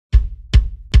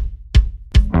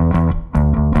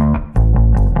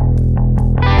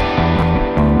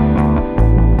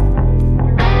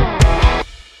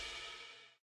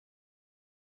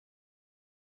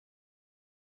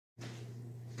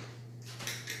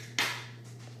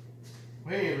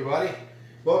Hey everybody,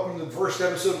 welcome to the first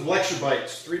episode of Lecture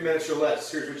Bites, 3 minutes or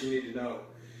less. Here's what you need to know.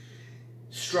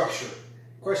 Structure.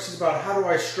 Questions about how do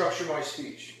I structure my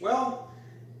speech? Well,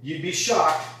 you'd be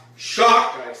shocked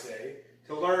I say,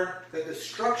 to learn that the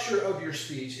structure of your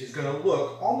speech is going to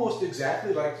look almost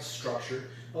exactly like the structure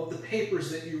of the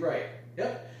papers that you write.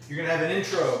 Yep, you're going to have an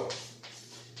intro.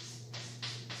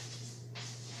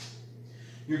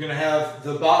 You're going to have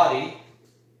the body.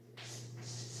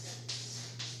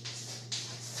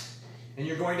 And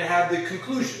you're going to have the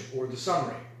conclusion, or the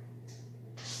summary.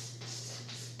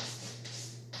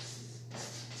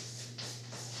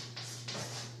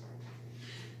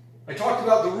 I talked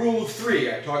about the rule of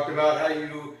three. I talked about how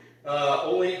you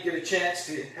only get a chance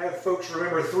to have folks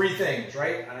remember 3 things,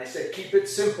 right? And I said keep it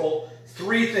simple,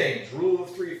 3 things. Rule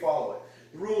of 3, follow it.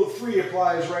 The rule of 3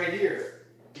 applies right here.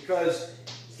 Because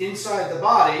inside the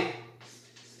body,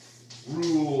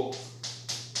 rule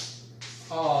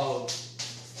of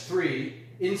 3,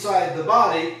 inside the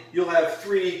body, you'll have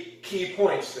 3 key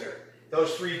points there.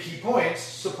 Those 3 key points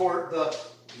support the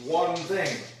one thing,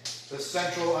 the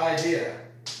central idea.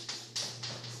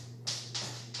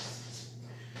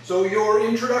 So your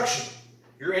introduction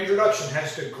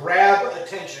has to grab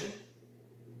attention.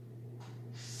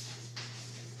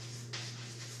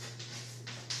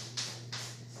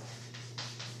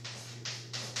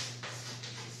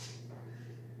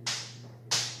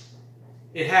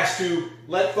 It has to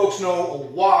let folks know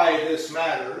why this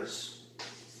matters.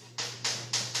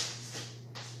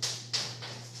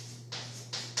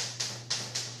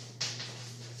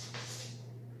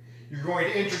 You're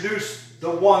going to introduce the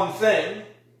one thing,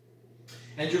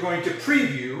 and you're going to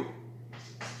preview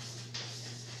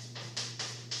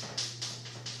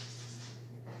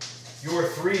your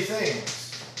 3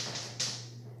 things.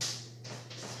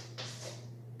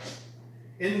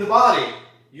 In the body,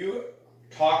 you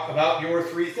talk about your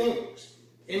 3 things.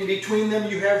 In between them,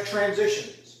 you have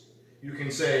transitions. You can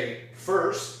say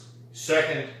first,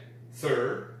 second,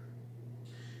 third.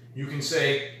 You can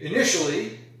say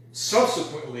initially,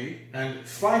 subsequently, and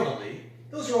finally.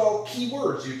 Those are all key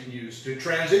words you can use to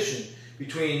transition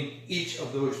between each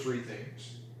of those 3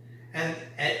 things. And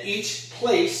at each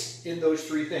place in those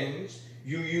 3 things,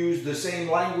 you use the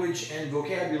same language and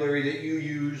vocabulary that you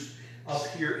used up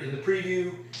here in the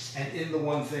preview and in the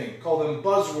one thing. Call them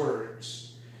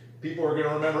buzzwords. People are going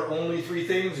to remember only 3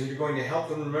 things, and you're going to help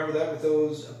them remember that with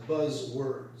those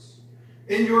buzzwords.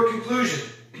 In your conclusion,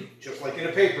 just like in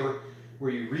a paper where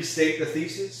you restate the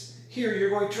thesis, here you're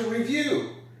going to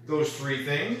review those 3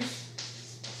 things.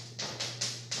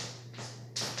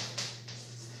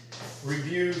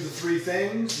 Review the 3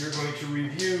 things. You're going to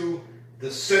review the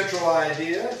central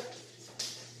idea.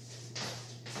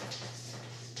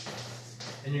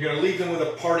 And you're going to leave them with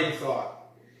a parting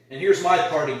thought. And here's my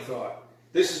parting thought.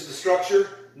 This is the structure.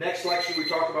 Next lecture we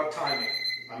talk about timing.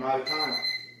 I'm out of time.